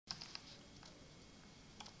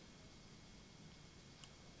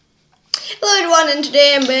Hello everyone, and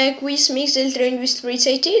today I'm back with Mixed Train with Fritz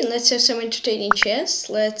IT, and let's have some entertaining chess,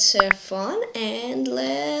 let's have fun, and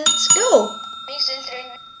let's go!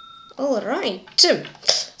 Alright,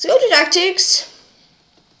 let's go to tactics.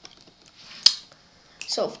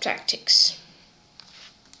 Solve tactics.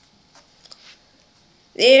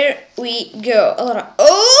 There we go.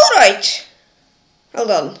 Alright! Hold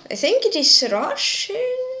on, I think it is Russian,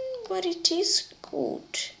 but it is good.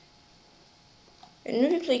 And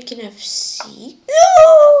maybe play king f6.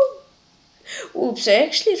 No! Oops, I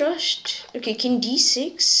actually rushed. Okay, king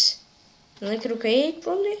d6. Like rook a8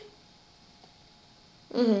 probably.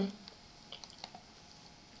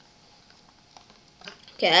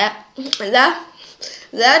 Okay,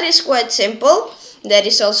 that is quite simple. That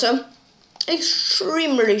is also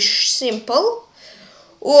extremely simple.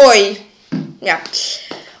 Oi! Yeah.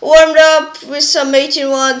 Warmed up with some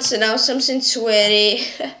 18-1s and now something sweaty.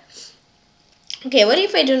 Okay, what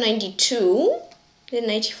if I do 92? Then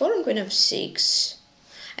 94, I'm going to have 6.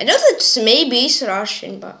 I know that maybe it's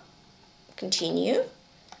Russian, but continue.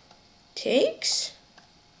 Takes.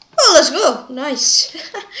 Oh, let's go. Nice.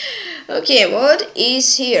 Okay, what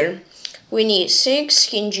is here? We need 6,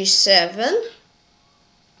 king g7.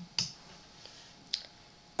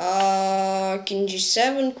 King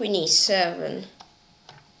g7, queen e7.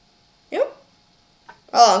 Yep.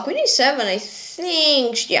 Oh, queen e7, I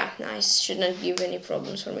think, yeah, nice, should not give any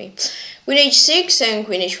problems for me. Queen h6 and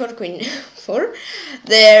queen h4, queen 4.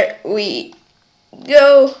 There we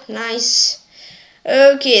go, nice.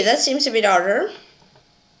 Okay, that seems a bit harder.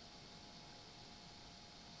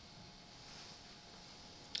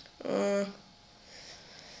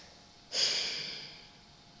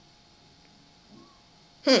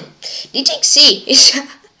 D takes c is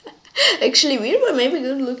actually weird, but maybe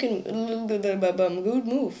good looking, good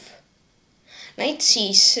move. Knight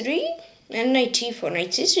c3 and knight t4. Knight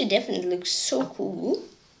c3 definitely looks so cool.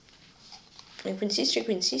 And queen c3,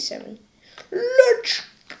 queen c7. Let's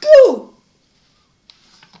go!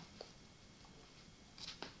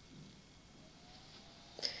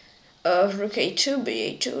 Rook a2,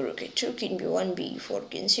 b8, rook a2, king b1, b4,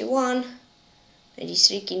 king c1. Knight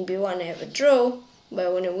e3, king b1. I have a draw, but I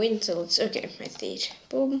want to win, so let's. Okay, knight d8.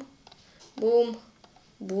 Boom, boom,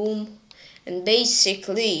 boom, and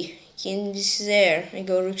basically. King is there. I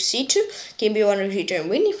go rook c2, king b1, rook g2, and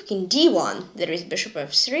win. If king d1, there is bishop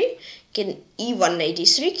f3, king e1, knight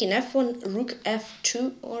d3, king f1, rook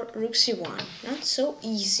f2, or rook c1. Not so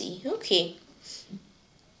easy. Okay.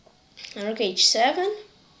 And rook h7.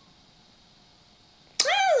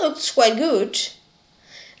 Ah, looks quite good.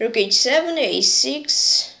 Rook h7,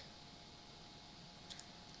 a6.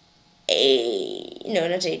 No,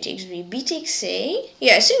 not a takes b, b takes a.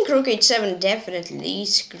 Yeah, I think rook h7 definitely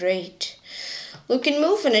is great. Looking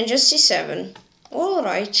move and then just c7.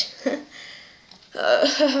 Alright.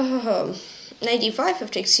 95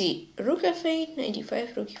 f takes c, rook f8,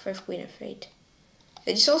 95, rook e5, queen f8.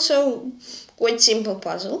 It's also quite simple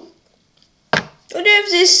puzzle. What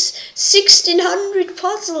if this 1600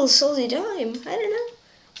 puzzles all the time? I don't know.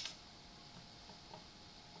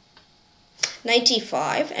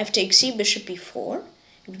 95, f takes c, bishop e4.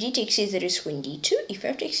 If d takes c, there is queen d2. If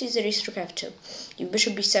f takes c, there is rook f2. If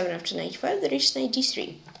bishop b7 after 95, there is knight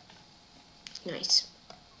d3. Nice.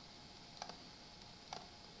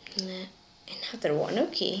 Another one,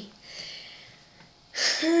 okay.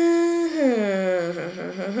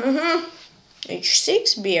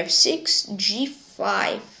 h6, bf6,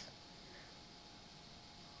 g5.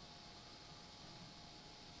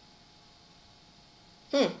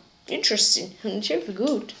 Interesting. I'm not sure if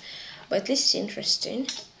good, but at least interesting.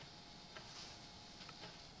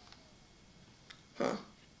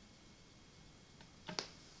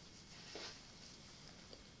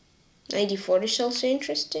 94 is also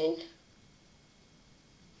interesting.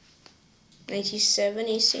 97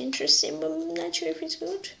 is interesting, but I'm not sure if it's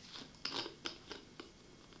good.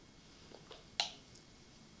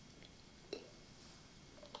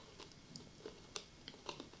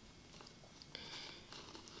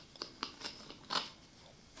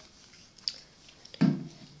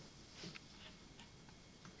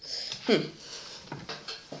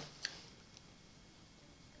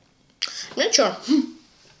 I'm not sure.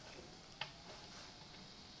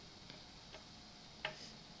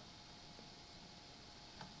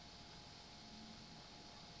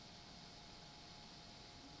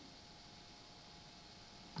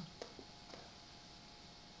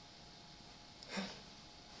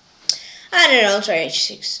 I don't know, I'll try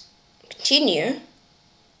h6. Continue.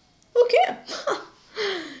 Okay.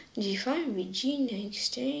 g5, bg,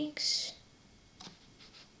 next takes.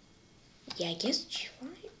 Yeah, I guess g5.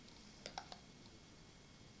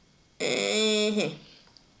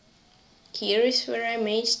 Here is where I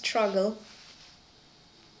may struggle.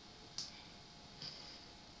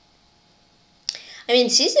 I mean,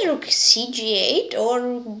 is it rook cg8 or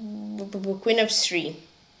queen f3?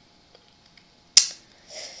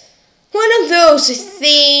 One of those, I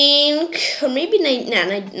think. Or maybe knight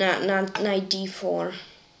d4.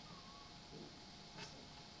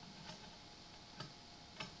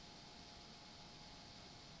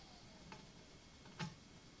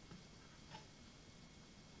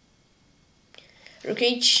 Rook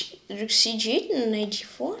cg8 and knight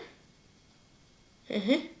d4.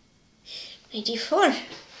 Knight d4.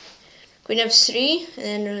 Queen f3,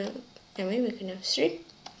 and then maybe queen f3.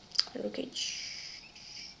 Rook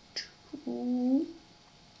h2.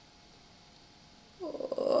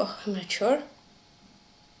 Oh, I'm not sure.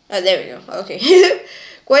 Oh, there we go. Okay.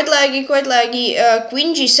 Quite laggy, quite laggy.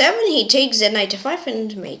 Queen g7, he takes the knight f5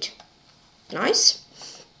 and mate. Nice.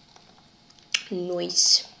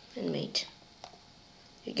 Nice. And mate.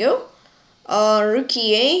 There you go. Rook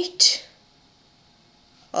e8.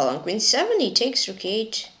 Well, on queen 7, he takes rook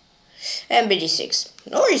 8 and bd6.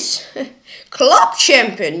 Nice! Club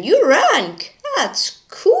champion, you rank! That's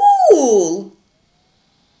cool!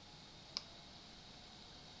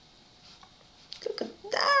 Look at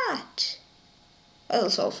that! Well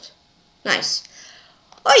solved. Nice.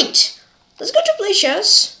 Alright, let's go to play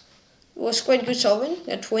chess. It was quite good solving.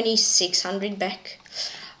 Got 2600 back.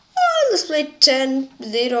 Let's play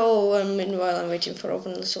 10-0. Meanwhile, I'm waiting for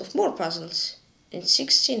open. Let's solve more puzzles. And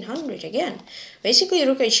 1600 again. Basically,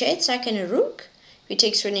 rook h8, sack and a rook. If he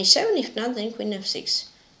takes queen h7, if not, then queen f6.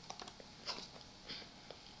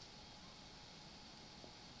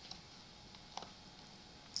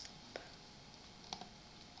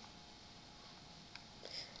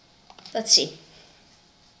 Let's see.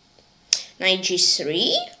 Knight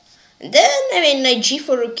g3. And then, knight g4,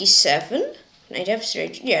 rook e7. Knight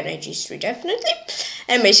f3, yeah, knight g3 definitely.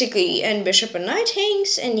 And basically, and bishop and knight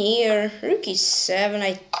hangs, and here rook e7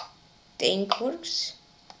 I think works.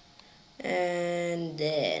 And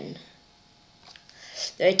then,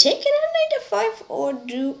 do I take it on knight f5 or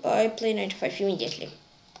do I play knight f5 immediately?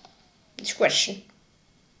 It's a question.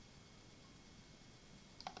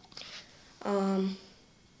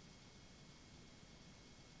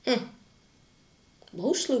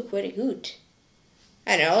 Both look very good.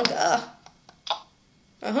 I don't know.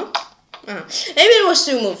 Maybe it was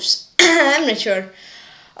 2 moves. I'm not sure.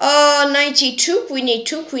 Knight e2, queen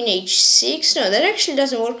e2, queen h6. No, that actually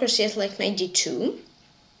doesn't work as yet like knight d2.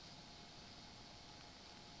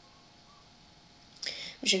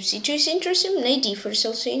 Bishop c2 is interesting. Knight d4 is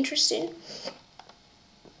also interesting.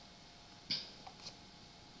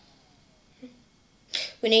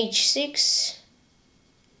 Queen h6.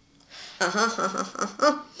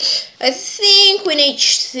 I think queen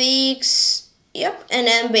h6. Yep, and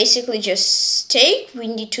then basically just take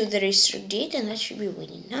queen d2, there is rook d8, and that should be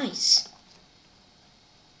winning. Nice.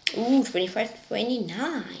 Ooh,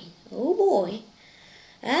 25-29. Oh boy.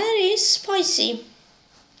 That is spicy.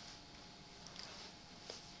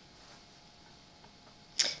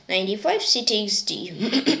 Knight d5, c takes d.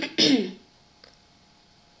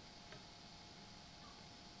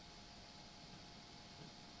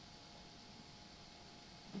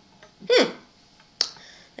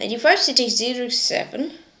 Knight d5, c takes d, rook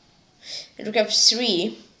 7. And rook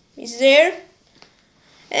f3 is there.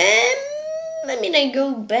 I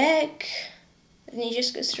go back. And he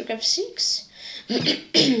just goes to rook f6.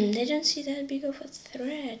 They don't see that big of a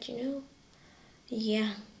threat, you know.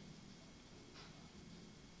 Yeah.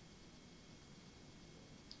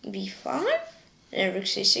 b5. And rook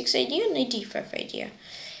c6 idea, and a d5 idea.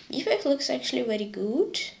 b5 looks actually very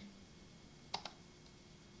good.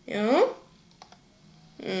 Yeah.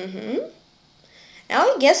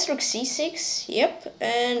 Now I guess rook c6, yep,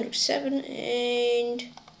 and rook 7 and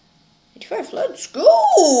 85. Let's go!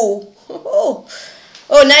 Oh,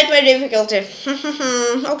 nightmare difficulty.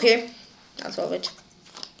 Okay, I'll solve it.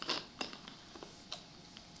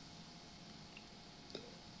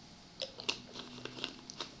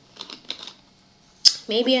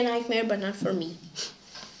 Maybe a nightmare, but not for me.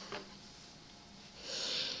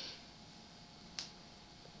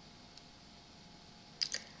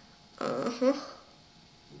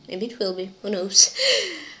 Maybe it will be. Who knows?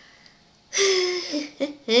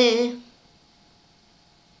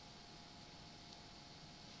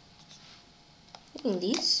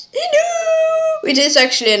 This? No! It is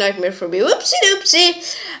actually a nightmare for me. Whoopsie doopsie.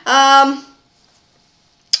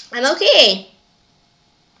 And okay.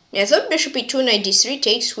 Yeah, I thought bishop e2, knight d3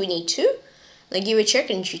 takes queen e2. I give a check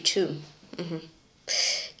on g2.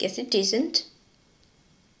 Guess it isn't.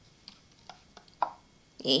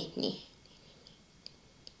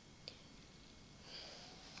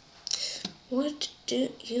 What do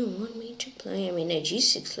you want me to play? I mean, a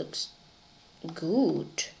g6 looks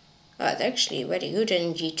good. Actually very good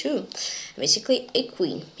in g2. Basically a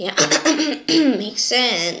queen. Yeah, makes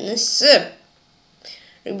sense.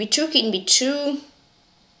 Rook b2, king b2.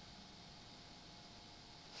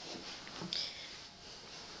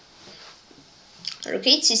 Rook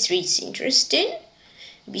h3 is interesting.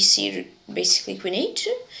 bc, basically queen a2.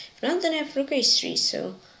 If not, then I have rook a3.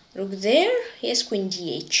 So rook there. Yes, queen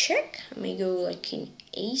d8 check. I may go like king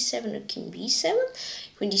a7 or king b7.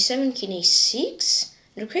 Queen d7, king a6.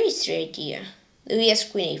 Rook a3 idea. He has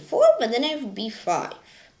queen a4, but then I have b5.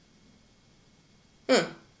 Rook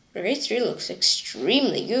a3 looks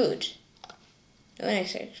extremely good. No,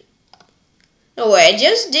 I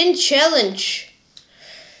just didn't challenge.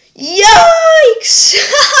 Yikes!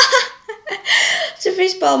 It's a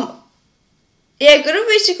facepalm. Yeah, I could have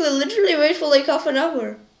basically literally waited for like half an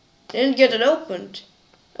hour. Didn't get it opened.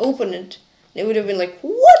 Open it. They would have been like,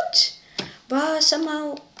 what? But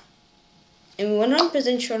somehow, I'm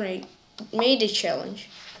 100% sure I made a challenge.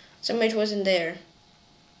 Somehow it wasn't there.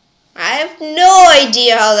 I have no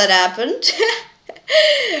idea how that happened.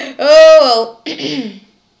 Oh well.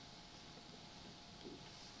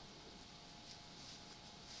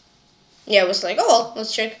 Yeah, I was like, oh well,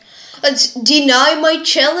 let's check. Let's deny my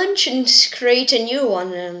challenge and create a new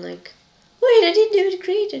one. And I'm like, wait, I didn't even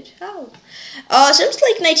create it. How? Seems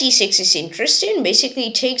like knight e6 is interesting. Basically,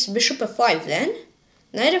 it takes bishop f5 then.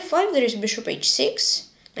 Knight f5, there is bishop h6.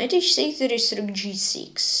 Knight h6, there is rook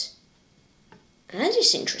g6. That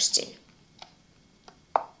is interesting.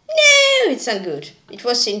 No, it's not good. It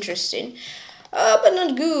was interesting. But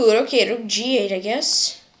not good. Okay, rook g8, I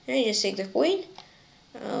guess. I just take the queen.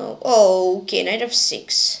 Okay, knight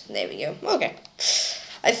f6. There we go. Okay.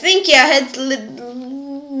 I think, yeah, I had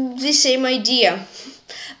the same idea.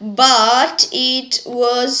 But it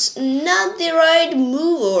was not the right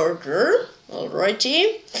move order.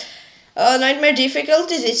 Alrighty. Nightmare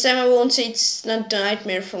difficulty. This time I won't say it's not a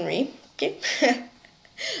nightmare for me. Okay.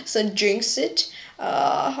 So jinx it.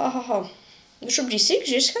 Bishop g6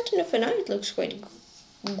 just got enough and now it looks quite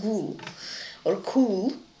cool. Or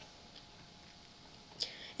cool.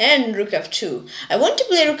 And rook f2. I want to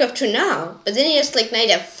play rook f2 now, but then he has like knight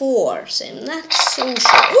f4, so I'm not so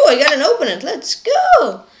sure. Oh, I got an opponent. Let's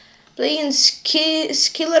go. Playing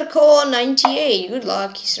Skillerco 98. Good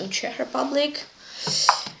luck. He's from Czech Republic.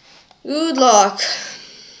 Good luck.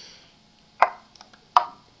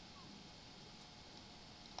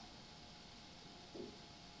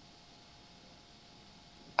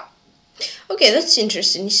 Okay, that's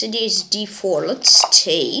interesting. His idea is d4. Let's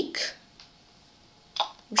take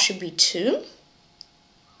bishop b2.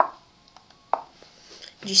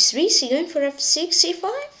 g3. Is he going for f6, c5?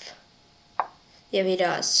 Yeah, he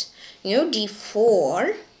does. You know,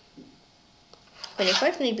 d4.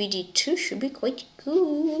 25 knight bd2 should be quite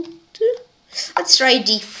good. Let's try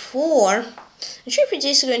d4. I'm sure if it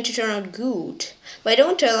is going to turn out good, but I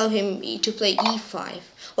don't allow him to play e5.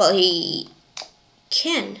 Well, he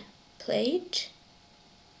can play it.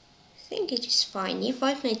 I think it is fine.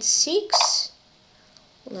 e5 knight 6.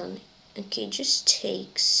 Hold on. Okay, just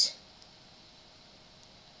takes.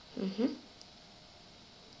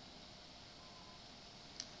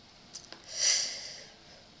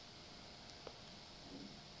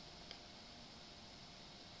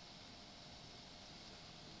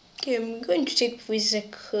 Okay, I'm going to take with the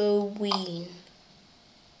queen.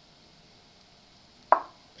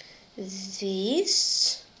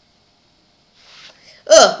 This.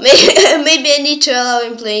 Oh, maybe I need to allow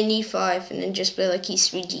him playing e5 and then just play like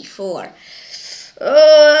e3, d4.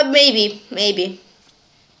 Maybe.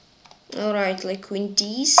 Alright, like queen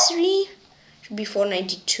d3. Should be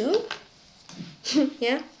 492.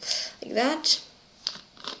 Yeah, like that.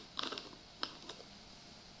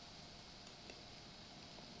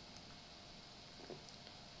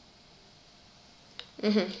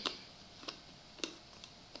 I'm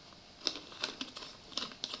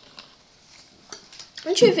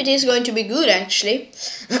not sure if it is going to be good actually,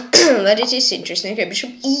 but it is interesting. Okay, bishop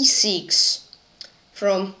e6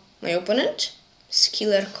 from my opponent,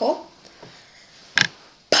 Skillerco.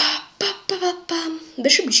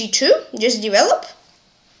 Bishop g2, just develop.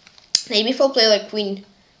 Maybe if I'll play like queen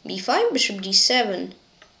b5, bishop d7,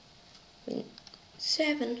 queen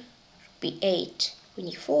 7, b8,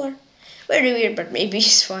 queen e4. Very weird, but maybe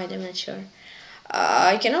it's fine, I'm not sure.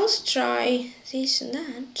 I can also try this and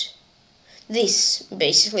that. This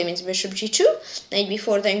basically means bishop g2, knight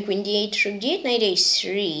b4, then queen d8, rook d8, knight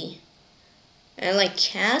a3. And like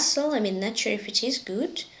castle, I mean, not sure if it is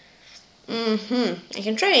good. I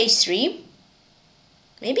can try a3.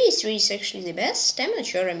 Maybe a3 is actually the best. I'm not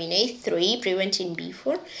sure. I mean, a3 preventing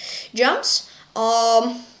b4 jumps.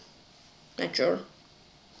 Not sure.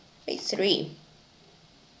 a3.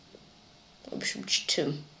 Or bishop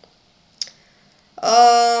g2.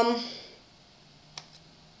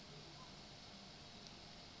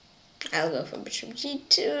 I'll go for bishop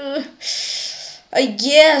g2. I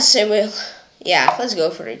guess I will. Yeah, let's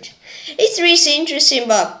go for it. a3 is interesting,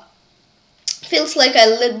 but feels like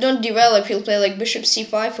I don't develop. He'll play like bishop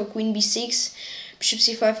c5 or queen b6, bishop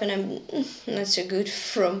c5, and I'm not so good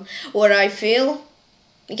from what I feel.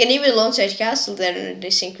 We can even alongside castle there, and I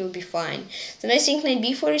think we'll be fine. Then I think knight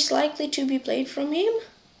b4 is likely to be played from him.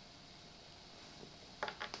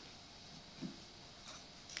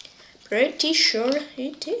 Pretty sure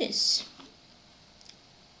it is.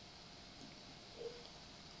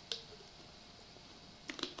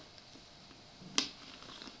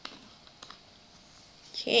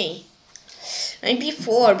 Okay. Knight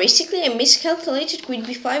b4. Basically, I miscalculated queen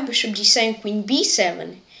b5, bishop d7, queen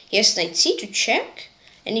b7. He has knight c to check.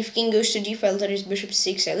 And if king goes to d5, there is bishop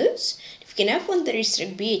 6, I lose. If king f1, there is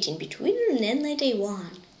rook b8 in between, and then knight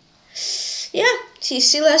a1. Yeah, he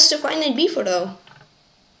still has to find knight b4 though.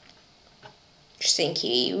 I think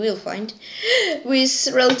he will find with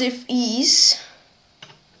relative ease.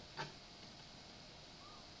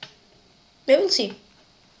 We will see.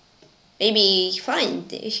 Maybe he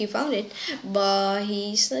found it, but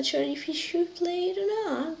he's not sure if he should play it or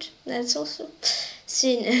not. That's also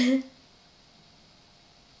sin.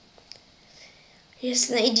 Yes,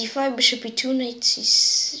 knight d5, bishop e2, knight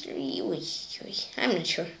c3. I'm not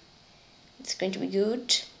sure. It's going to be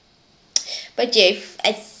good. But yeah,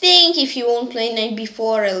 I think if he won't play knight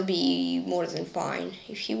b4, I'll be more than fine.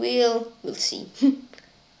 If he will, we'll see.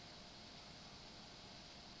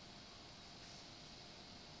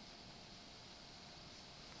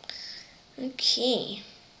 Okay.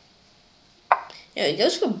 Now he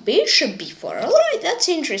goes for bishop b4. Alright, that's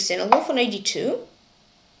interesting. I'll go for knight d2.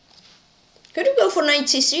 Could go for knight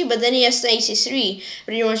c3, but then he has knight c3.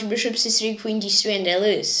 Pretty much bishop c3, queen d3, and I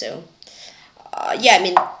lose, so... yeah, I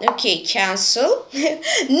mean, okay, castle.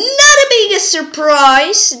 Not a biggest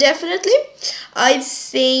surprise, definitely. I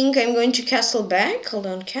think I'm going to castle back. Hold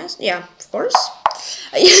on, castle. Yeah, of course.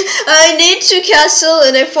 I need to castle,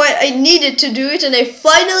 and I needed to do it, and I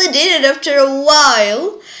finally did it after a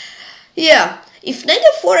while. Yeah, if knight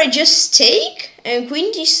f4 I just take, and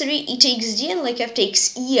queen d3 e takes d, and like f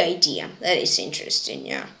takes e idea. That is interesting,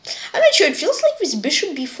 yeah. I'm not sure, it feels like with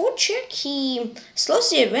bishop b4 check, he slows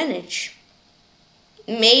the advantage.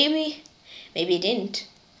 Maybe he didn't.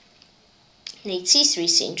 Knight c3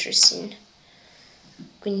 is interesting.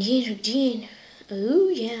 Queen d. Oh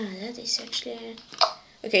yeah, that is actually...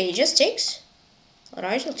 Okay, he just takes.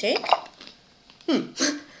 Alright, I'll take.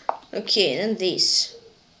 Okay, then this.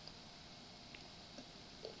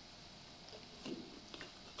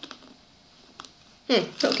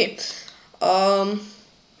 Okay.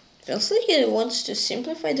 Feels like he wants to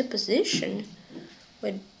simplify the position,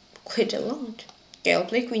 but quite a lot. Okay, I'll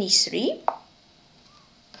play queen e3.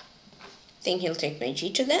 Think he'll take knight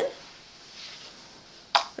g2 then.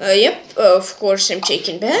 Yep, of course I'm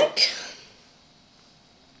taking back.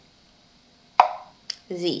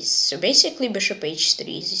 This. So basically bishop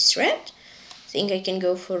h3 is his threat. I think I can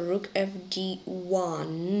go for rook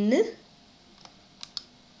fd1.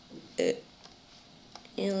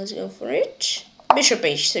 Yeah, let's go for it. Bishop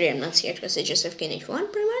h3, I'm not scared because I just have king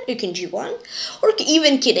h1 pretty much, king g1, or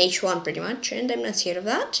even king h1 pretty much, and I'm not scared of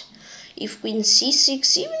that. If queen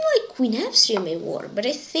c6, even like queen f3 may work, but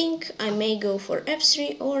I think I may go for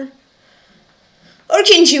f3 or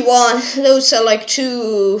king g1. Those are like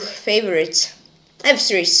two favorites.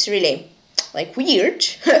 f3 is really like weird,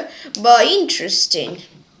 but interesting.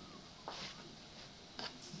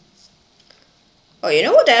 Oh, you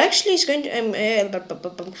know what? Actually, is going to I'm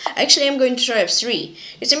going to try f3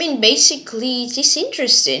 because I mean basically it is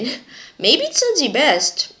interesting. Maybe it's not the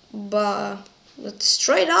best, but let's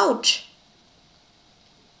try it out.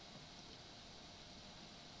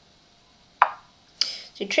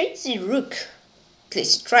 So he trades the rook. At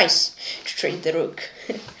least he tries to trade the rook.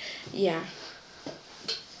 Yeah.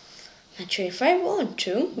 Not sure if I want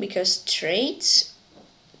to, because trade,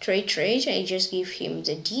 I just give him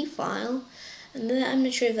the d file. And then I'm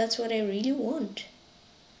not sure if that's what I really want.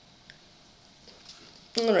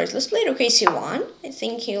 Alright, let's play rook ac1. I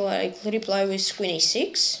think he'll like reply with queen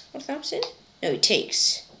a6 or something. No, he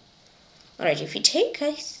takes. Alright, if he take,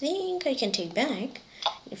 I think I can take back.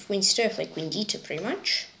 If queen to f like queen d2 pretty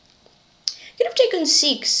much. Could have taken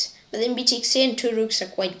 6, but then b takes a and two rooks are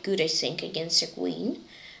quite good, I think, against a queen.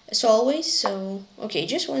 As always, so okay,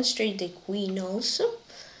 just one straight the queen also.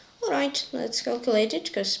 Alright, let's calculate it,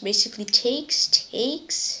 because basically takes.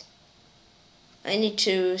 I need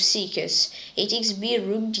to see, because a takes b,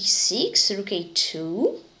 rook d6, rook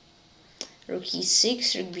a2, rook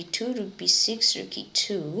e6, rook b2, rook b6, rook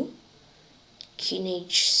e2, king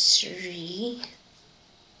h3,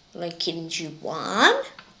 like king g1.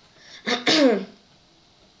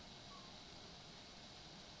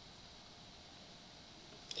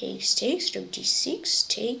 takes, rook d6,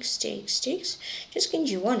 takes, just king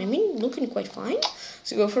g1. I mean, looking quite fine,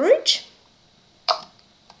 so go for it.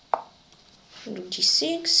 Rook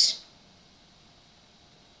d6,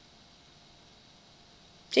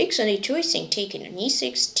 takes on a2, I think, taking on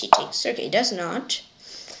e6, t takes, okay, does not.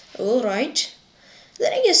 Alright,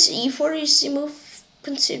 then I guess e4 is a move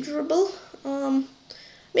considerable. I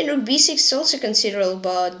mean, rook b6 is also considerable,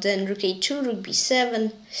 but then rook a2, rook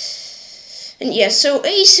b7, and yeah, so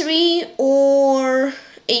a3 or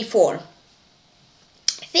a4.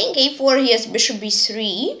 I think a4 he has bishop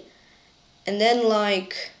b3, and then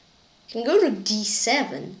like can go rook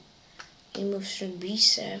d7. He moves rook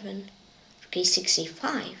b7, rook a6,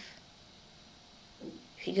 a5.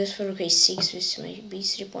 If he goes for rook a6 with my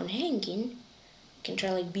b3 pawn hanging, I can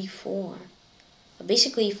try like b4. But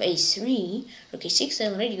basically, if a3, rook a6,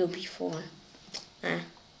 I already go b4.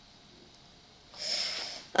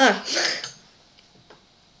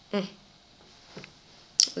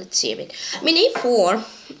 Let's see a bit. I mean, a4,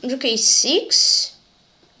 rook a6,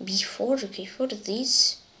 b4, rook a4,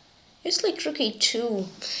 these. It's like rook a2,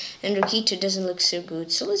 and rook e2 doesn't look so good.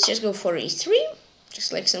 So let's just go for a3,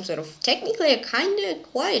 just like some sort of technically a kind of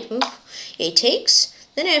quiet move. A takes.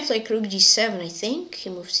 Then I have like rook d7, I think. He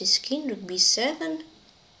moves his king, rook b7.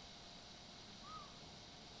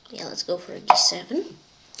 Yeah, let's go for a d7.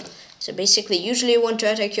 So basically, usually you want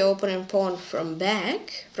to attack your opponent pawn from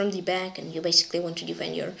the back, and you basically want to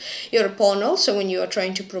defend your pawn also when you are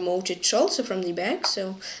trying to promote it also from the back.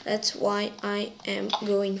 So that's why I am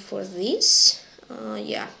going for this.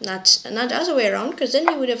 Yeah, not the other way around, because then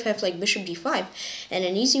he would have like bishop d5, and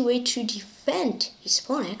an easy way to defend his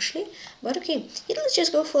pawn actually. But okay, let's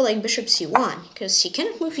just go for like bishop c1, because he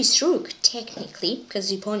cannot move his rook technically, because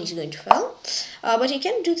the pawn is going to fall. But he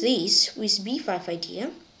can do this with b5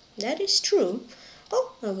 idea. That is true.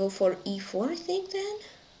 Oh, I'll go for e4, I think, then.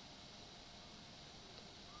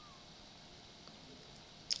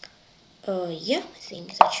 Yeah, I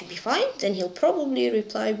think that should be fine. Then he'll probably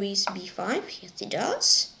reply with b5. Yes, he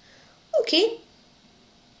does. Okay.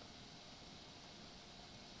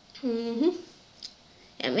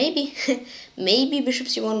 Yeah, maybe. Maybe bishop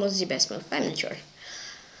c1 was the best move. I'm not sure.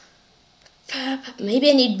 Maybe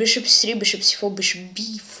I need bishop c3, bishop c4, bishop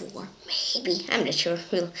b4. Maybe. I'm not sure.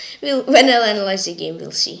 We'll when I'll analyze the game,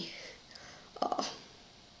 we'll see.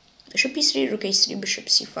 Bishop e3, rook a3, bishop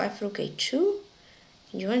c5, rook a2.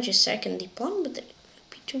 You want just second the pawn, but then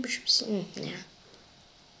b2, bishop c. Yeah.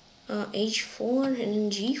 H4 and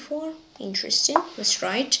then g4. Interesting. Let's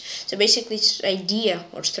try it. So basically, it's idea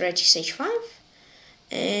or strategy is h5.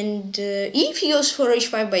 And if he goes for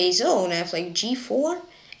h5 by his own, I have like g4.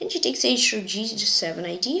 And he takes h rook g7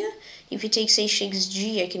 idea. If he takes h6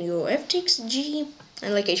 g, I can go f takes g,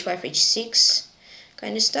 and like h5 h6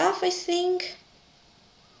 kind of stuff, I think.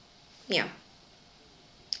 Yeah,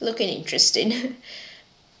 looking interesting.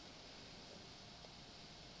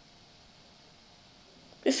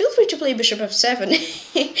 Feel free to play bishop f7.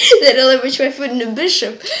 Then I'll have my foot in the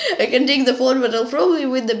bishop. I can take the pawn, but I'll probably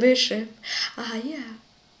win the bishop. Yeah.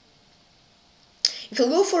 If he'll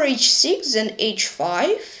go for h6 and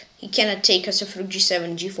h5, he cannot take us of rook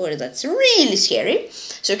g7, g4. That's really scary.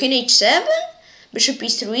 So king h7, bishop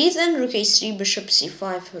e3, then rook h3, bishop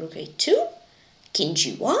c5, rook a2, king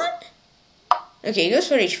g1. Okay, he goes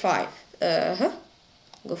for h5.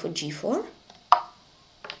 Go for g4.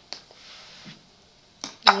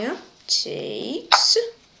 Yeah, takes.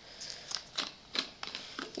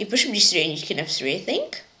 If bishop g3, and you can f3, I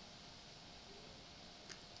think.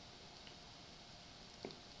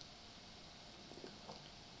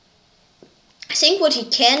 I think what he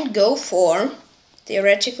can go for,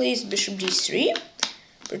 theoretically, is bishop d3,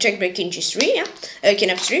 protect by king g3, yeah, king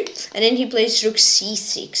f3, and then he plays rook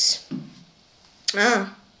c6.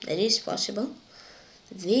 That is possible.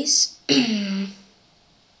 This, yeah,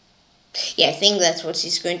 I think that's what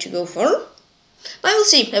he's going to go for. I will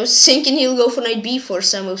see. I was thinking he'll go for knight b4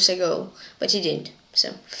 some moves ago, but he didn't.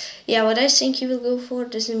 So, yeah, what I think he will go for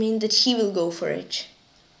doesn't mean that he will go for it.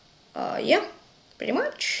 Yeah, pretty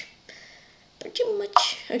much.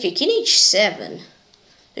 Okay, king h7.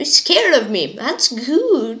 They're scared of me. That's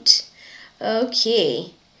good.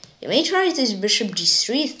 Okay. You may try this bishop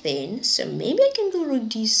d3 thing, so maybe I can go rook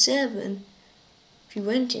d7. He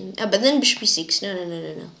went in. Ah, but then bishop e6. No.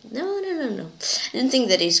 I don't think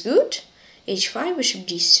that is good. h5, bishop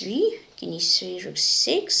d3, king e3, rook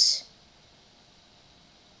c6.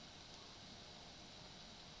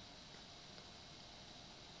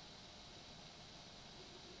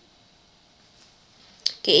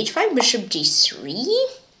 Okay, h5, bishop d3.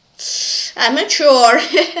 I'm not sure.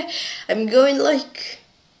 I'm going like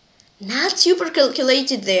not super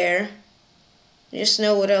calculated there. Just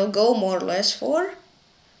know what I'll go more or less for.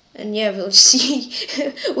 And yeah, we'll see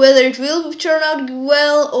whether it will turn out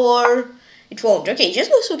well or it won't. Okay,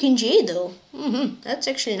 just go for king g8 though. That's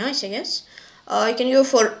actually nice, I guess. I can go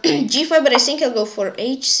for g5, but I think I'll go for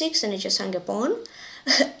h6 and I just hang a pawn.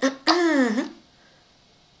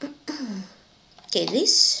 Okay,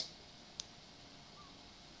 this.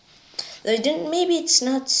 Though maybe it's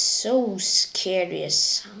not so scary as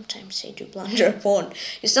sometimes I do blunder a pawn.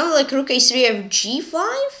 It's not like rook a3 f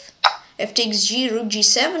g5, f takes g, rook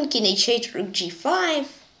g7, king h8, rook g5.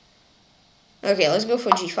 Okay, let's go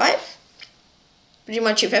for g5. Pretty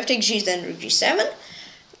much if f takes g, then rook g7.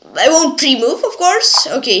 I won't pre-move, of course.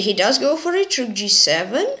 Okay, he does go for it, rook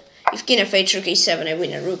g7. If king f8, rook a7, I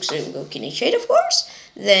win a rook, so we'll go king h8, of course.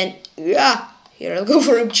 Then, yeah, here I'll go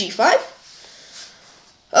for rook g5.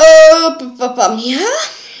 Yeah.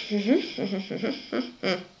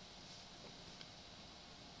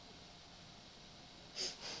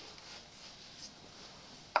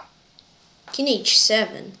 King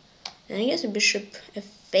h7. And I guess a bishop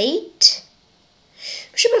f8.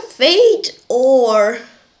 Bishop f8 or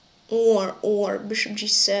bishop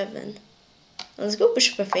g7. Let's go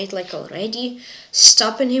bishop f8 like already.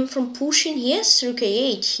 Stopping him from pushing. Yes, rook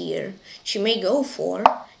a8 here. She may go for.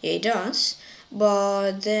 Yeah, he does.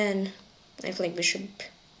 But then I feel like bishop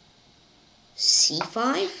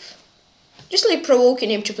c5. Just like provoking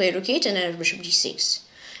him to play rook 8 and then bishop g6.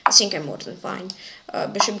 I think I'm more than fine.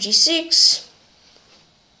 Bishop g6.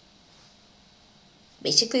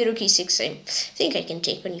 Basically rook e6. I think I can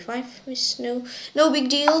take on e5 with no big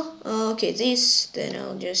deal. Okay, this, then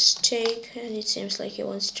I'll just take, and it seems like he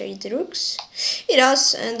wants to trade the rooks. He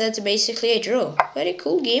does, and that's basically a draw. Very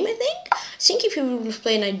cool game, I think. I think if he would have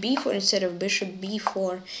played knight b4 instead of bishop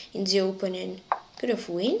b4 in the opening, could have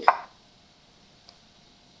win.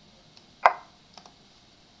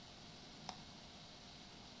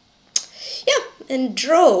 And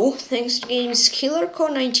draw, thanks to games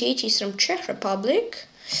KillerCon 98, he's from Czech Republic.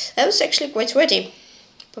 That was actually quite sweaty.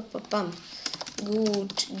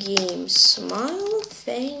 Good game, smile,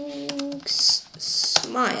 thanks,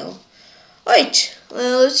 smile. Alright,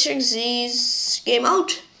 let's check this game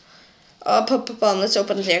out. Let's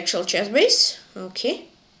open the actual chess base. Okay.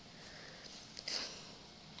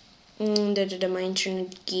 My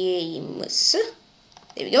internet games.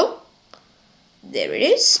 There we go. There it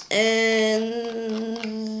is, and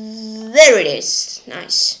there it is.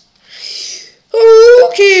 Nice.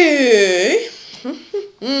 Okay.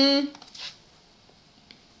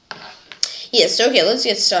 Yes, okay, let's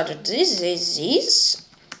get started. This is.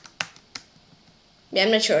 Yeah,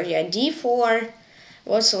 I'm not sure. Yeah, d4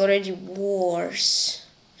 was already worse.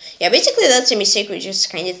 Yeah, basically that's a mistake. We just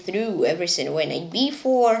kind of threw everything away. Knight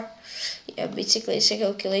b4. Yeah, basically I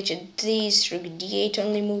calculated this, rook d8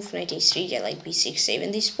 only move, knight a3, yeah, like b6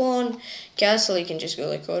 saving this pawn, castle, you can just go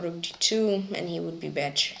like rook d2, and he would be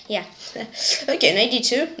better, yeah. Okay, knight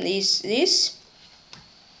d2, this,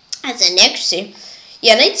 that's an actually,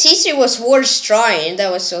 yeah, knight c3 was worth trying, that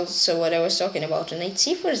was also what I was talking about, and knight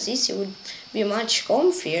c4, this, it would be much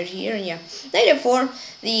comfier here, and yeah, knight f4,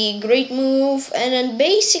 the great move, and then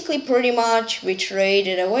basically pretty much we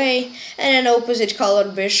traded away, and an opposite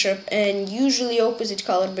colored bishop, and usually opposite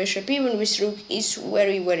colored bishop, even with rook, is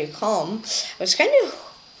very, very calm. I was kind of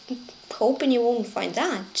hoping you won't find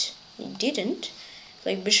that. You didn't.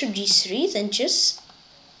 Like bishop g3, then just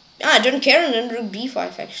I don't care, and then rook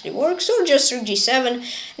b5 actually works, or just rook g7, and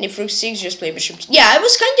if rook 6, just play bishop g. Yeah, I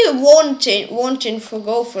was kind of wanting to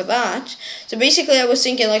go for that. So basically I was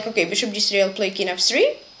thinking like, okay, bishop g3, I'll play king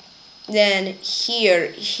f3, then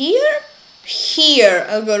here,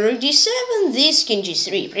 I'll go rook d7, this king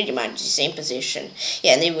g3, pretty much the same position.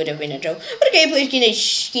 Yeah, and it would have been a draw. But okay, I played king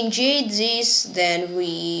g8, this, then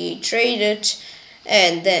we traded.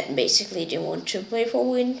 And then basically didn't want to play for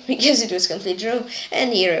win because it was complete draw.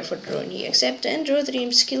 And here for draw, and he accepted and draw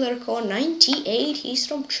dreams KillerCon 98. He's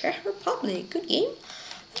from Czech Republic. Good game.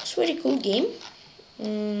 That was a very cool game.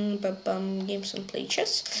 Games on play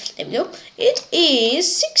chess. There we go. It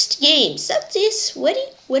is 60 games. That is very,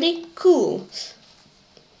 very cool.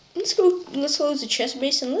 Let's close the chess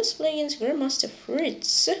base and let's play against Grandmaster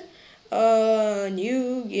Fritz.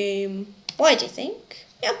 New game. White, I think.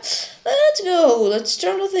 Yeah, let's go. Let's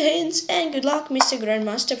turn off the hints and good luck, Mr.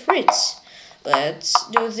 Grandmaster Fritz. Let's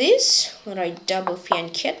do this. Alright, double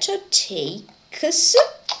fianchetto, take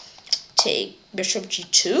bishop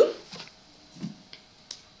g2.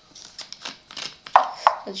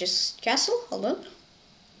 Let's just castle, hold on.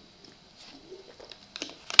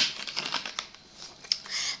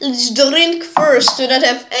 Let's drink first to not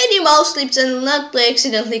have any mouse slips and not play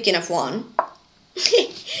accidentally king f1.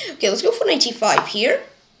 Okay, let's go for knight e5 here.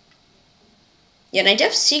 Yeah, knight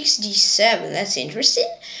f6, d7, that's interesting.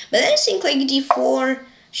 But then I think like d4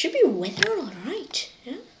 should be winner, alright.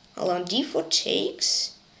 Yeah. Hold on, d4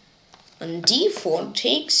 takes. On d4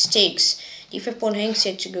 takes. d5 pawn hangs,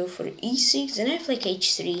 yet to go for e6. Then I have like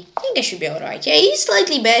h3. I think I should be alright. Yeah, he's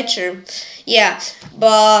slightly better. Yeah,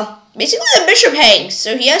 but basically the bishop hangs,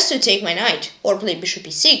 so he has to take my knight. Or play bishop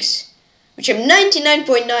e6. Which I'm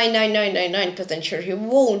 99.99999% sure he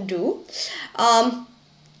won't do.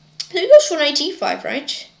 So he goes for knight e5,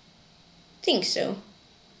 right? Think so.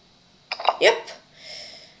 Yep.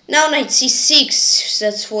 Now knight c6.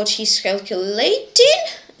 That's what he's calculating.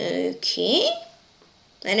 Okay.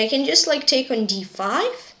 And I can just like take on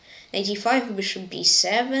d5. Knight e5, bishop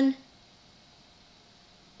b7.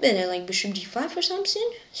 Then I like bishop d5 or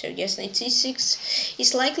something. So I guess knight c6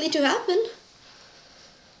 is likely to happen.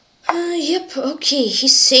 Yep, okay,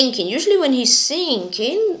 he's sinking. Usually when he's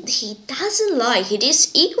sinking, he doesn't like it.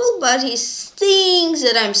 Is equal, but he thinks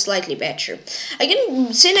that I'm slightly better. I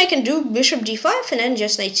can do bishop d5 and then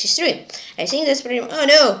just knight c3. I think that's pretty much... Oh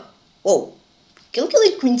no! Whoa.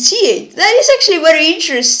 Calculate queen c8. That is actually very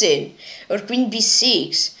interesting. Or queen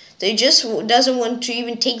b6. They just doesn't want to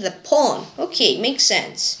even take the pawn. Okay, makes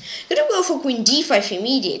sense. Could have go for queen d5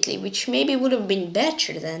 immediately, which maybe would have been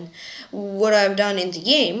better than what I've done in the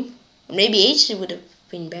game. Maybe h3 would have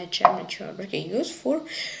been better, I'm not sure. Okay, he goes for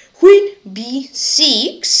queen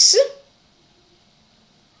b6.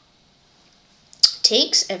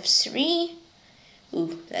 Takes f3.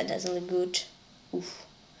 Ooh, that doesn't look good. Oof.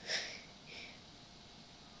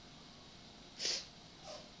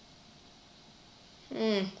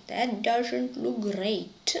 That doesn't look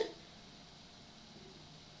great.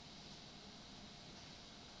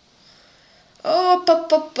 Oh,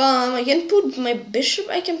 I can put my bishop,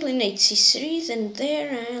 I can play knight c3, then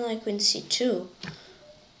there, I like queen c2.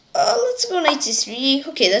 Let's go knight c3.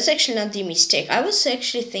 Okay, that's actually not the mistake. I was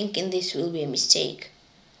actually thinking this will be a mistake.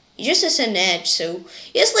 He just has an edge, so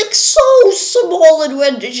he has like so small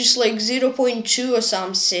advantage, just like 0.2 or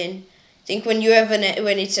something. I think when you have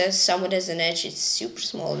when it says someone has an edge, it's super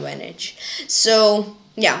small advantage. So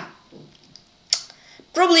yeah,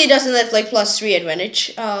 probably doesn't have like +3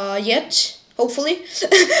 advantage yet. Hopefully,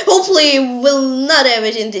 hopefully we'll not have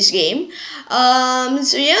it in this game.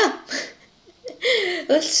 So yeah,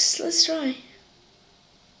 let's try.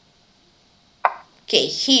 Okay,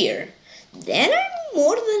 here. Then I'm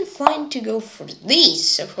more than fine to go for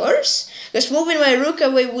this, of course, because moving my rook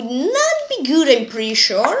away would not be good. I'm pretty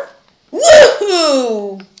sure.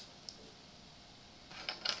 Woohoo!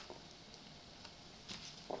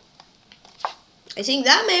 I think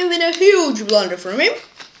that may have been a huge blunder from him.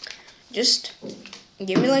 Just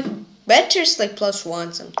give me like betters like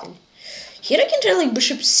 +1 something. Here I can try like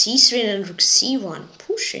bishop c3 and rook c1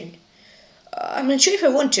 pushing. I'm not sure if I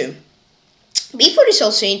want to. b4 is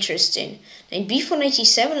also interesting. And b4 knight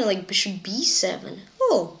e7 and like bishop b7.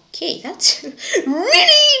 Oh, okay, that's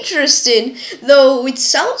really interesting. Though it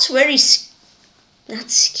sounds very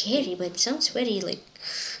not scary, but it sounds very like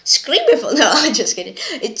screamable. No, I'm just kidding.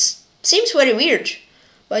 It seems very weird,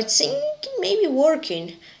 but I think it may be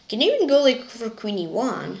working. Can even go like for queen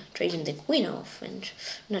e1, trading the queen off and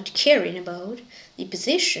not caring about the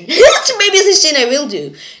position. That's maybe the thing I will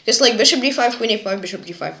do. Because like bishop d5, queen a5, bishop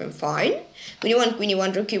d5, I'm fine. Queen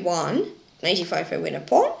e1, rook e1, knight e5, I win a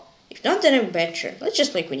pawn. If not, then I'm better. Let's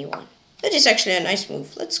just play queen e1. That is actually a nice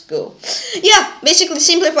move. Let's go. Yeah, basically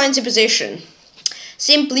simplifying the position.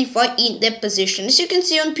 Simplify in the position. As you can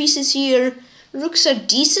see on pieces here, rooks are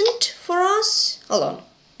decent for us. Hold on.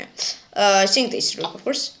 Yeah. I think this rook, of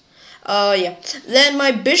course. Yeah. Then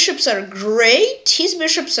my bishops are great. His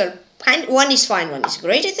bishops are fine. One is fine, one is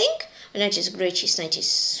great, I think. My knight is great, his knight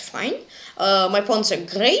is fine. My pawns are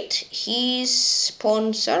great. His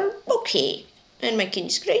pawns are okay. And my king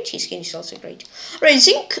is great. His king is also great. Right, I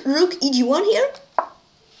think rook ed1 here.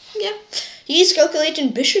 Yeah. He's calculating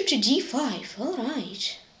bishop to d5.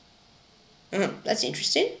 Alright. That's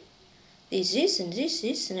interesting. This,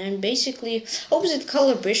 and I'm basically opposite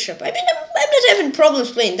color bishop. I mean, I'm not having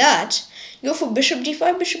problems playing that. Go for bishop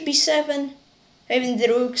d5, bishop b7, having the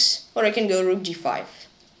rooks, or I can go rook d5.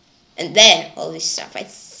 And then all this stuff. I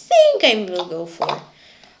think I will go for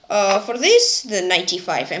For this, the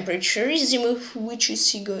 95, I'm pretty sure, easy move, which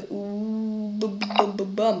is he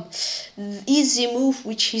easy move,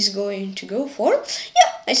 which he's going to go for.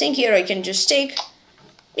 Yeah, I think here I can just take.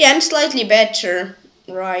 Yeah, I'm slightly better,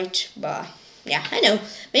 right? But yeah, I know.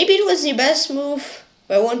 Maybe it was the best move.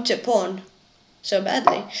 But I want a pawn so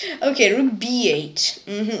badly. Okay, rook b8.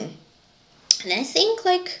 And I think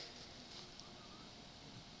like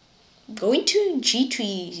going to g2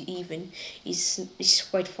 even is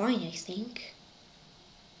quite fine, I think.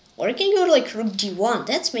 Or I can go like rook d1.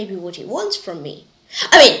 That's maybe what he wants from me.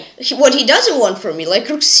 I mean, what he doesn't want from me, like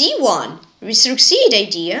rook c1. With rook c8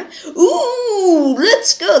 idea. Ooh,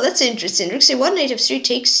 let's go. That's interesting. Rook c1, knight f3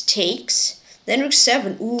 takes. Then rook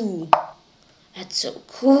 7. Ooh, that's so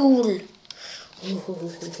cool.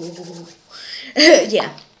 Ooh.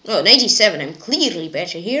 Yeah. Oh, 97. I'm clearly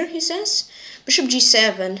better here, he says. Bishop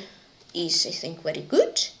g7 is, I think, very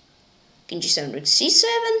good. King g7, rook c7.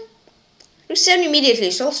 Rook 7 immediately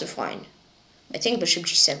is also fine. I think bishop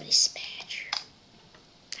g7 is better.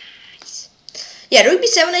 Nice. Yeah, rook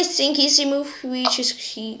b7, I think, easy move, which is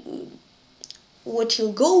what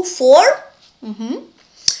he'll go for.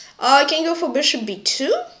 I can go for bishop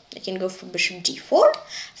b2. I can go for bishop d4.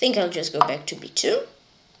 I think I'll just go back to b2.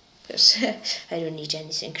 Because I don't need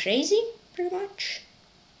anything crazy, pretty much.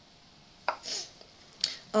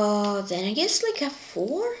 Then I guess like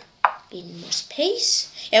f4 in more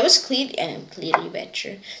space. Yeah, I was clearly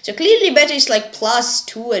better. So clearly better is like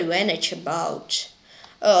 +2 advantage about.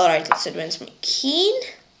 Alright, let's advance my king.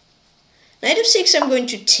 Knight f6 I'm going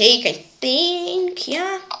to take, I think,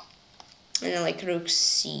 yeah. And then like rook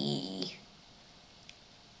c.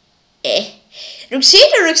 Rook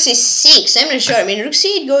c8 or rook c6? I'm not sure. I mean, rook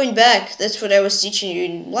c8 going back. That's what I was teaching you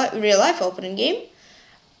in real life opening game.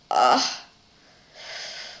 Or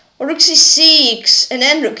rook c6 and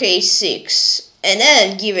then rook a6 and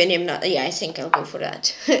then giving him yeah, I think I'll go for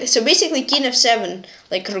that. So basically king f7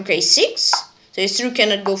 like rook a6. So his rook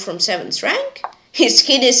cannot go from 7th rank. His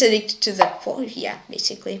king is addicted to that point. Yeah,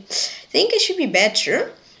 basically. I think I should be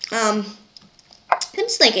better.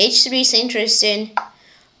 It's like h3 is interesting.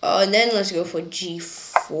 And then let's go for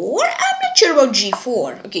g4. I'm not sure about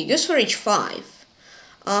g4. Okay, goes for h5.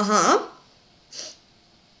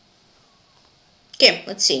 Okay,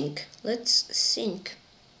 let's think.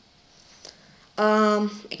 I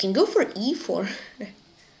can go for e4.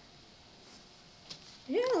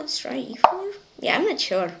 Yeah, let's try e4. Yeah, I'm not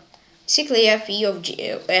sure. Basically, fe of g,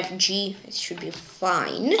 fg, it should be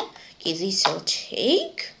fine. Okay, this I'll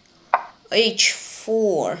take.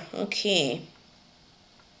 h4, okay.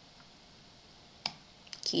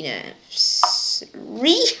 King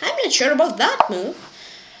f3. I'm not sure about that move.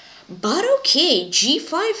 But okay,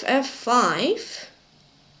 g5, f5.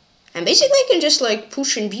 And basically I can just like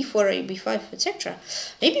push in b4, b5, etc.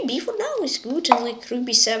 Maybe b4 now is good and like rook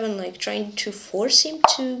b7, like trying to force him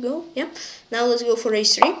to go. Yeah. Now let's go for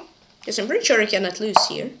a3. Because I'm pretty sure I cannot lose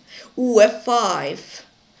here. Ooh, f5.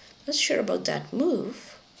 Not sure about that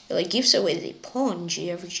move. It like gives away the pawn,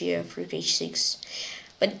 gf, rook h6.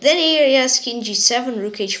 But then here he has king g7,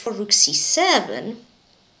 rook h4, rook c7.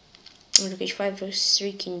 Rook h5, rook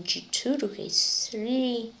 3, king g2, rook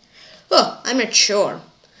h3. Oh, I'm not sure.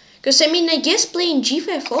 Because, I mean, I guess playing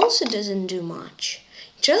g5 also doesn't do much.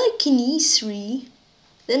 Try like king e3,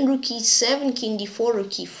 then rook e7, king d4,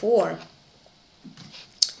 rook e4.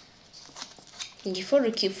 King d4,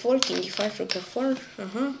 rook e4, king d5, rook f4.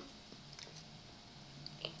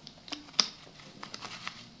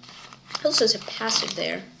 Also has a passive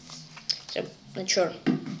there. So, not sure.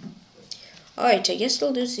 Alright, I guess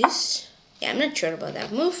I'll do this. Yeah, I'm not sure about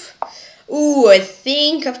that move. Ooh, I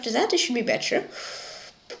think after that it should be better.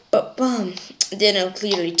 But then I'll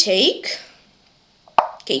clearly take.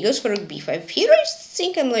 Okay, he goes for rook b5. Here I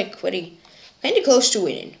think I'm like very kind of close to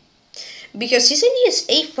winning. Because his idea is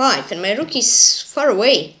a5 and my rook is far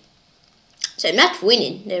away. So I'm not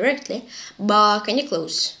winning directly, but kind of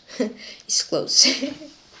close. It's close.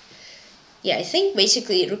 Yeah, I think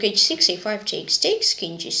basically rook h6, a5 takes,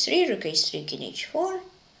 king g3, rook h3, king h4,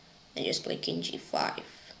 and just play king g5.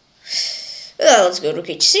 Let's go rook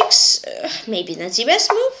h6. Maybe that's the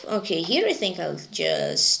best move. Okay, here I think I'll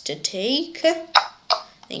just take.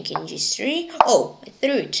 Then king g3. Oh, I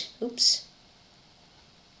threw it. Oops.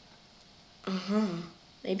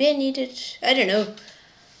 Maybe I needed. I don't know.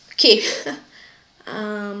 Okay.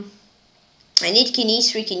 I need king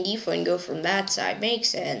e3, king d4, and go from that side. Makes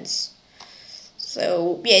sense.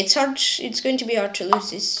 So yeah, it's hard. It's going to be hard to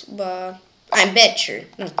lose this, but I'm better.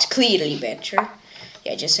 Not clearly better.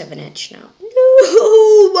 Yeah, I just have an edge now.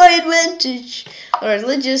 No, my advantage. Alright,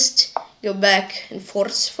 let's just go back and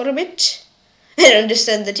force for a bit. I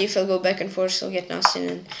understand that if I go back and forth, I'll get nothing,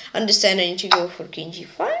 and understand I need to go for king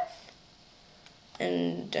g5,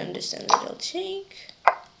 and understand that I'll take,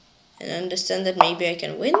 and understand that maybe I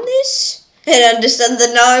can win this, and understand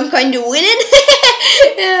that now I'm kind of winning.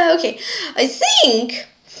 Yeah, okay, I think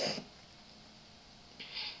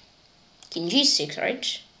king g6,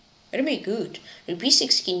 right? That'll be good. Rook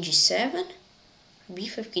b6, king g7,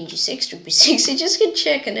 b5, king g6, rook b6. I just can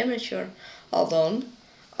check, and I'm not sure. Hold on.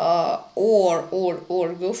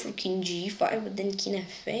 Or go for king g5, but then king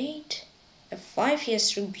f8, f5,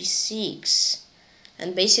 yes, rook b6,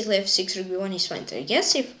 and basically f6, rook b1 is fine. So I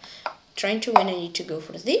guess if trying to win, I need to go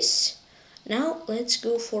for this. Now let's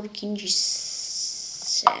go for king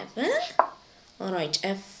g7. All right,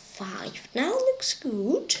 f5 now looks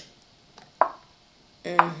good.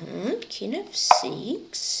 King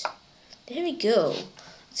f6. There we go.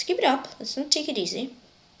 Let's keep it up. Let's not take it easy.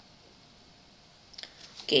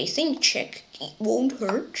 Okay, I think check won't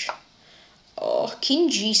hurt. Oh, king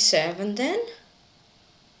g7 then.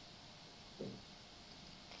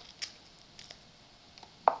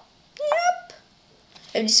 Yep.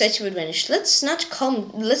 I've decided to advantage. Let's not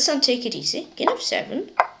take it easy. King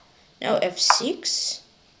f7. Now f6.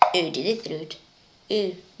 Oh, did I throw it?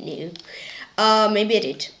 Oh, no. Maybe I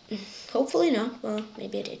did. Hopefully not. Well,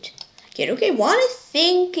 maybe I did. Okay, rook a1 I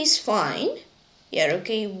think is fine. Yeah, rook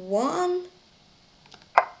a1.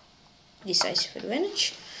 Decisive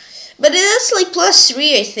advantage. But that's like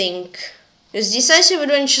 +3, I think. Because decisive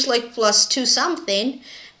advantage is like +2 something.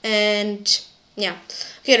 And yeah.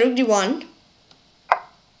 Okay, rook d1.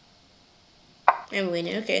 I'm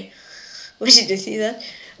winning, okay. Why did I see that?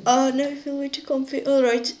 Now I feel way too comfy.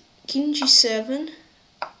 Alright, king g7.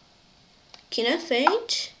 King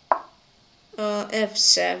f8.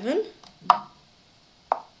 F7.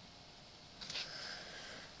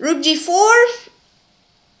 Rook g4.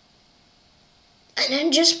 And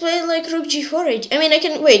then just play like rook g4. I mean, I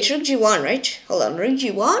can wait. Rook g1, right? Hold on. Rook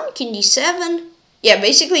g1, king d7. Yeah,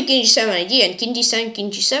 basically king g7 idea. And king d7,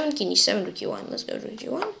 king g7, king d7, rook e1. Let's go rook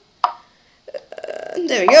g1.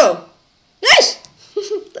 There we go. Nice.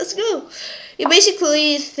 Let's go. You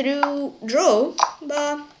basically threw draw,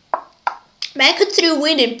 but I could through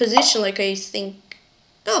win in position. Like I think.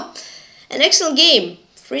 Oh, an excellent game.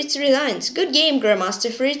 Fritz resigns. Good game, Grandmaster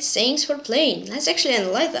Fritz. Thanks for playing. Let's actually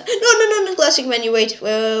analyze that. No, classic menu. Wait.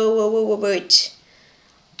 Wait.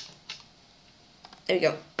 There we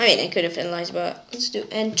go. I mean, I could have analyzed, but let's do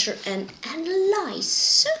enter and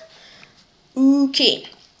analyze. Okay.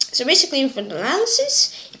 So basically, for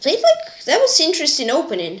analysis, he played like that was interesting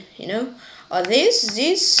opening. You know, this.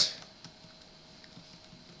 This.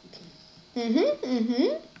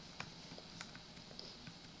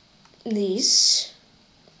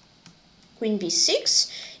 Queen b6.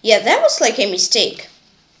 Yeah, that was like a mistake.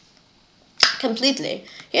 Completely.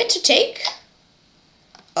 You had to take.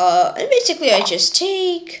 And basically I just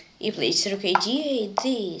take. He plays rook a d8,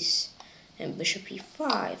 this. And bishop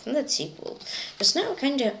e5. And that's equal. Because now I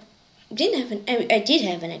kinda didn't have an I did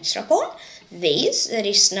have an extra pawn. This, that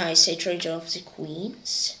is nice. I trade off the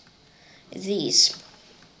queens. These.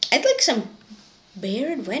 I'd like some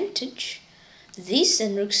bare advantage. This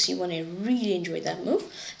and rook c1, I really enjoyed that move.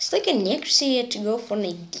 It's like a next I had to go for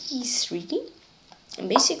a d3 and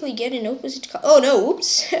basically get an opposite color. Oh no,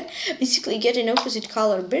 oops! Basically get an opposite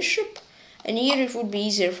color bishop, and here it would be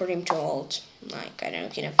easier for him to hold. Like, I don't know,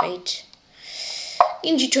 king f8.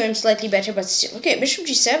 In g2 I'm slightly better, but still. Okay, bishop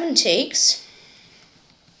g7 takes.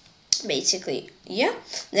 Basically, yeah.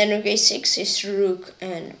 Then rook a6 is rook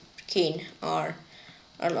and king are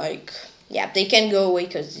like. Yeah, they can go away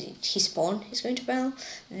because his pawn is going to battle.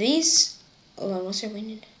 These, hold on, was I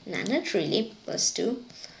winning? Nah, not really. +2.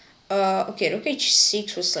 Okay, rook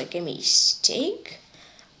h6 was like a mistake.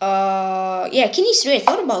 Yeah, king e3. I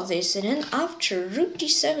thought about this, and then after rook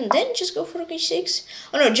d7, then just go for rook h6.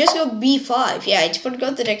 Oh no, just go b5. Yeah, I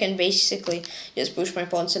forgot that I can basically just push my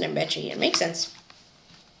pawns and I'm better here. Makes sense.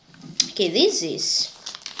 Okay, this is.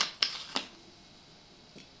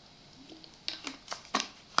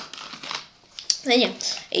 Then yeah,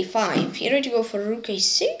 a5. Here I to go for rook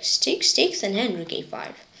a6, takes, and then rook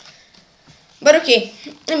a5. But okay,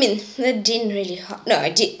 I mean that didn't really no,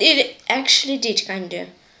 it actually did kinda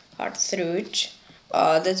hard through it.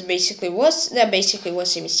 That basically was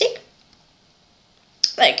a mistake.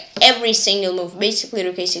 Like every single move, basically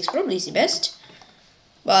rook a6 probably is the best.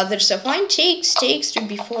 But there's a fine takes rook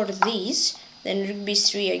before these. Then rook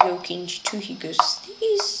b3, I go king g2, he goes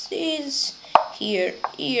this, here.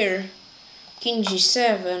 King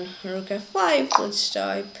g7, rook f5, let's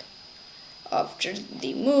type after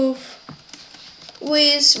the move.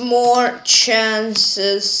 with more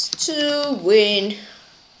chances to win.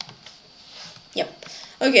 Yep.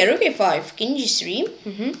 Okay, rook a5, king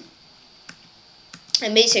g3.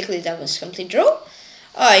 And basically that was complete draw.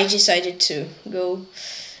 I decided to go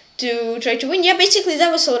to try to win. Yeah, basically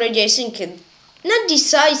that was already, I think, a not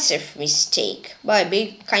decisive mistake, but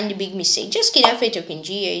a kind of big mistake. Just king f8 or king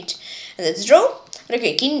g8, and let's draw.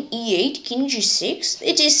 Okay, king e8, king g6.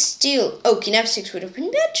 It is still... Oh, king f6 would have been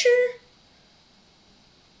better.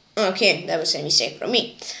 Okay, that was a mistake from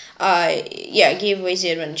me. Yeah, gave away the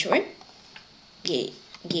advantage away. Gave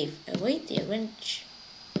away the advantage.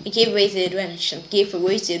 I gave away the advantage and gave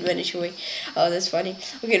away the advantage away. Oh, that's funny.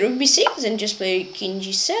 Okay, rook b6 and just play king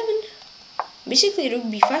g7. Basically, rook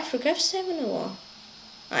b5, rook f7 or...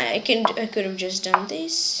 I could have just done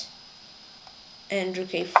this. And rook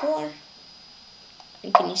a4.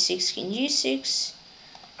 And king e6, king g6.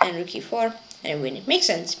 And rook e4. And I win. It makes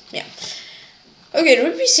sense. Yeah. Okay,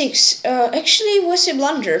 rook b6 actually was a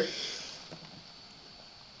blunder.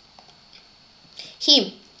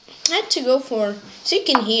 He had to go for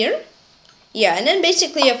king here. Yeah, and then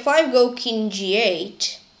basically a 5 go king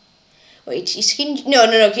g8. Wait, is king... No,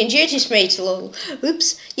 king g8 is mate, lol.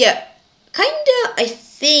 Oops. Yeah, kinda, I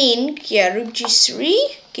think, yeah, rook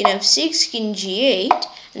g3, king f6, king g8,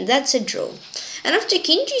 and that's a draw. And after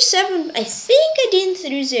king g7, I think I didn't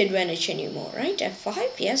lose the advantage anymore, right?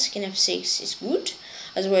 f5, yes, king f6 is good.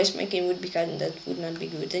 Otherwise, my king would be kind of, that would not be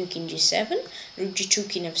good. Then king g7, rook g2,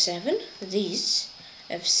 king f7, this,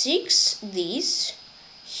 f6, this,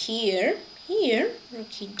 here, rook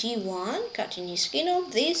d1, cutting his king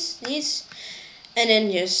off, this, and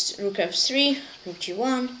then just rook f3, rook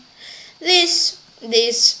g1, this,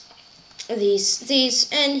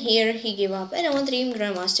 and here he gave up. And I won the game,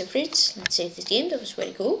 Grandmaster Fritz. Let's save this game, that was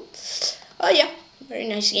very cool. Oh yeah, very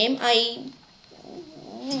nice game. I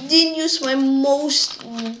didn't use my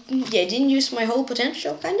didn't use my whole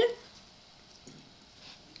potential, kinda.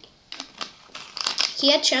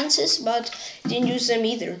 He had chances, but didn't use them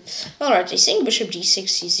either. Alright, I think bishop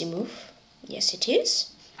d6 is the move. Yes, it is.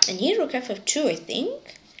 And here rook f2, I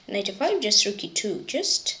think. Knight f5, just rook e2.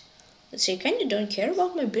 Just, let's say, I kind of don't care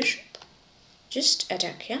about my bishop. Just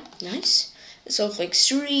attack, yeah? Nice. Solve like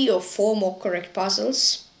 3 or 4 more correct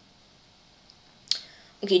puzzles.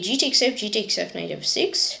 Okay, g takes f, knight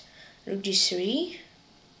f6. Rook g3.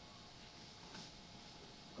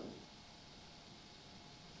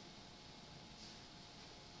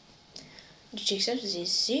 G takes f,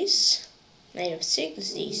 this. Knight f6,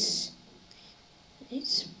 this.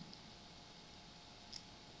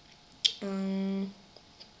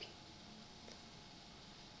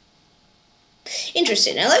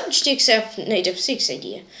 Interesting. I like G takes f, knight f6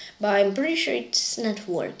 idea, but I'm pretty sure it's not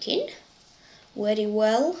working very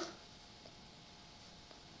well.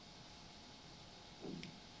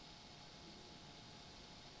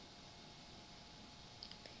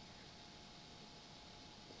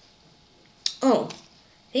 Oh,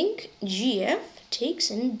 I think gf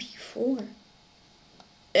takes and b4.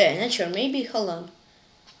 Not sure, maybe, hold on.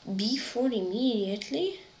 b4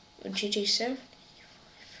 immediately, or g takes f.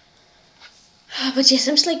 But yeah,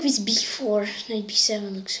 seems like with b4, knight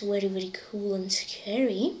b7 looks very, very cool and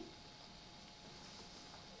scary.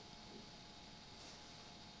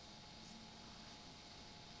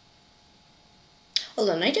 Hold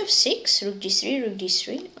on, knight f6, rook d3, rook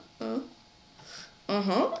d3.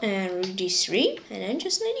 And rook d3, and then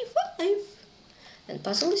just knight e5. And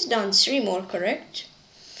puzzle is done. 3 more correct.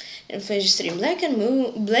 And finish stream black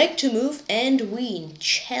and black to move and win.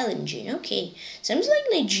 Challenging. Okay. Seems like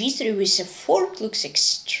knight g3 with a fork looks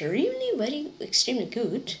extremely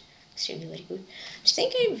good. Extremely very good. I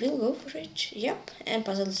think I will go for it. Yep. And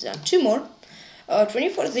puzzle is done. 2 more.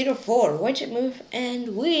 24-04. White move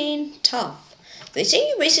and win. Tough. They say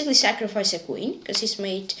you basically sacrifice a queen because his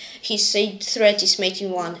threat is mate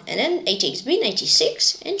in 1, and then a takes b,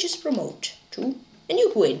 96, and just promote to a new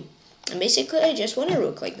queen. And basically I just want a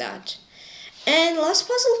rook like that. And last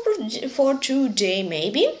puzzle for today,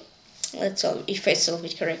 maybe. Let's solve, if I solve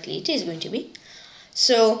it correctly, it is going to be.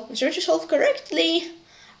 So let's try to solve correctly.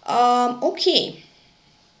 Okay.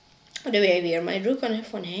 What do we have here? My rook on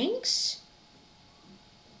f1 hangs.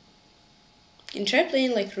 You can try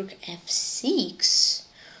playing like rook f6,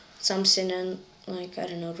 something on like, I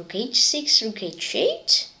don't know, rook h6, rook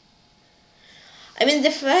h8. I mean,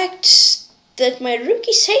 the fact that my rook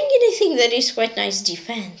is hanging, I think that is quite nice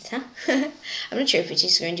defense, huh? I'm not sure if it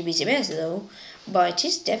is going to be the best though, but it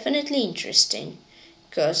is definitely interesting,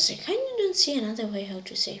 because I kind of don't see another way how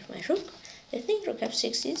to save my rook. I think rook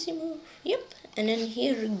f6 is the move, yep, and then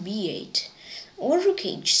here rook b8, or rook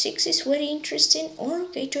h6 is very interesting, or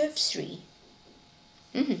rook a2 f3.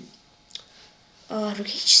 Rook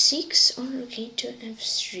h6 or rook a2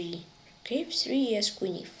 f3. Rook f3 has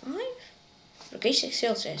queen e5. Rook h6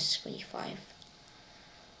 also has queen e5.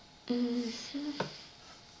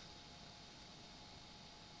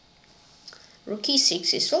 Rook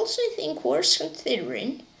e6 is also, I think, worth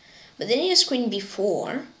considering. But then he has queen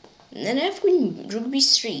b4. And then I have queen rook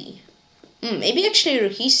b3. Maybe actually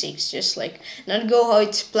rook e6, just like not go how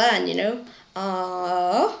it's planned, you know.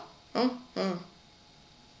 I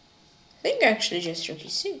think actually just rook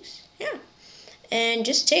e6. Yeah. And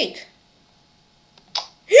just take.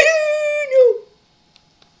 No.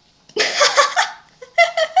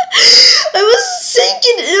 I was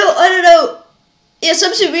thinking, I don't know. Yeah,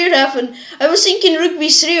 something weird happened. I was thinking rook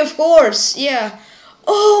b3, of course. Yeah.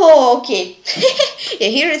 Oh, okay. Yeah,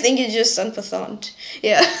 here I think it's just unpathoned.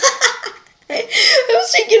 Yeah. I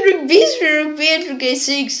was thinking rook b3, rook b8, rook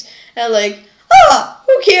a6. And like,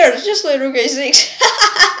 who cares? Just like rook a6.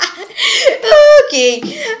 Okay,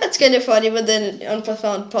 that's kind of funny, but then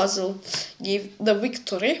unpathoned puzzle gave the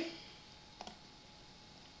victory.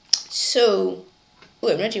 So,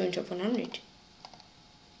 I'm not even top 100.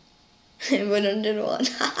 I'm 101.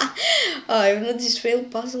 If not this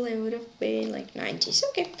failed puzzle, I would have been like 90s.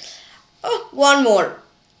 Okay. Oh, one more.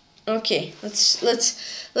 Okay, let's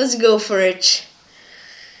go for it.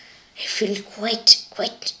 I feel quite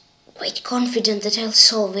confident that I'll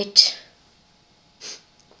solve it.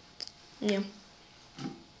 Yeah.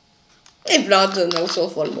 If not, then I'll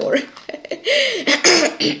solve one more.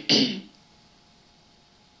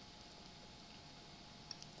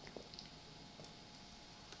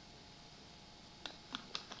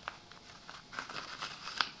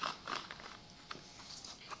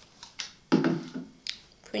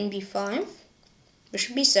 Queen b5,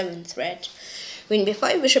 bishop b7 threat. Queen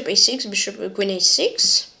b5, bishop a6, bishop queen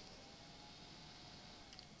a6.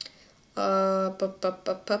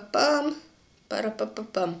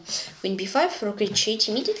 Queen b5, rook h8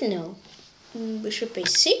 immediately, no. Bishop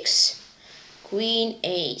a6, queen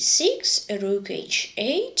a6, rook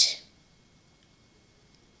h8.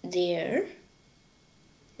 There.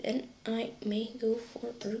 Then I may go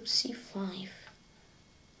for rook c5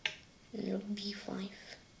 and rook b5.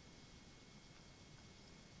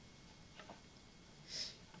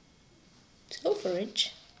 Go for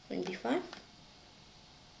it. Queen b5.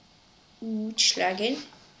 Schlagen.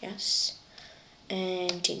 Yes.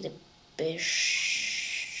 And take the bishop.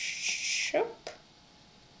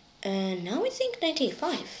 And now I think knight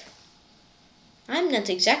a5. I'm not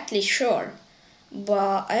exactly sure,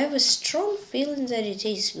 but I have a strong feeling that it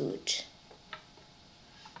is good.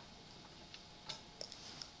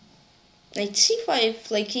 Knight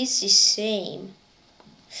c5 like is the same.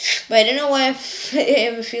 But I don't know why I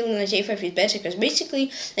have a feeling that a5 is better, because basically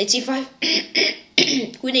knight c5,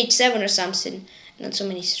 queen h7 or something, not so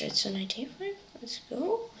many threats on knight a5. Let's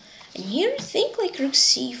go. And here I think like rook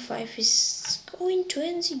c5 is going to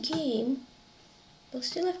end the game. We'll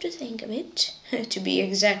still have to think a bit to be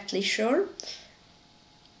exactly sure.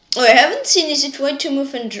 Oh, I haven't seen is it white to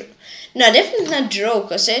move and draw. No, definitely not draw,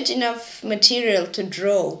 because I had enough material to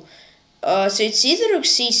draw. So it's either rook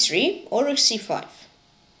c3 or rook c5.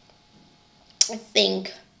 I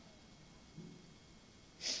think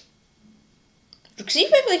rook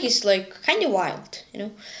c5 like is like kind of wild, you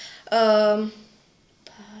know.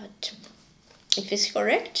 But if it's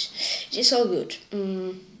correct, it is all good.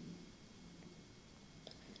 Rook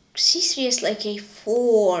c3 is like a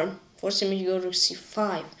 4, forcing me to go rook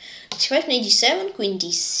c5. c5, knight d7, queen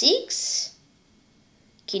d6,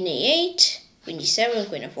 king a8, queen d7,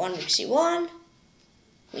 queen f1, rook c1,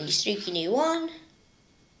 queen d3, king a1.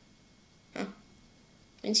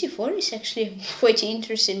 And c4 is actually a quite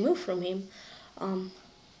interesting move from him.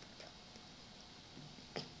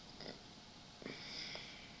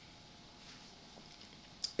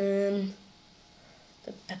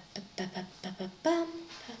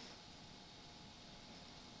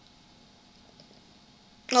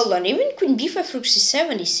 Hold on, even queen b5, rook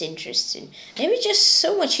c7 is interesting. Maybe just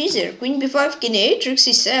so much easier. Queen b5, king a8, rook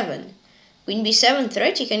c7. Queen b7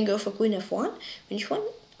 threat, you can go for queen f1. Queen f1,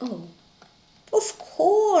 oh. Of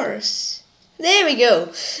course. There we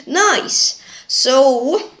go. Nice.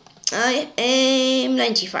 So, I am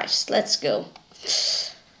 95. Let's go.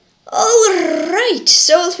 Alright.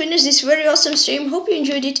 So, I'll finish this very awesome stream. Hope you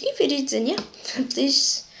enjoyed it. If you did, then yeah.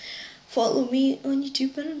 Please follow me on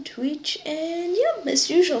YouTube and on Twitch. And yeah, as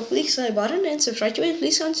usual, please like button and subscribe to me. And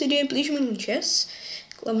please consider and please me on chess.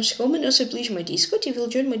 Comment, also please my Discord. If you'll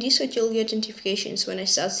join my Discord, you'll get notifications when I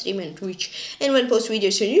start streaming on Twitch and when I post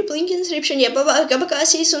videos on YouTube. Link in the description. Yeah, bye bye. PeshkaCh.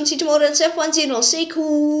 See you soon. See you tomorrow. And have fun. Stay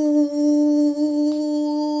cool.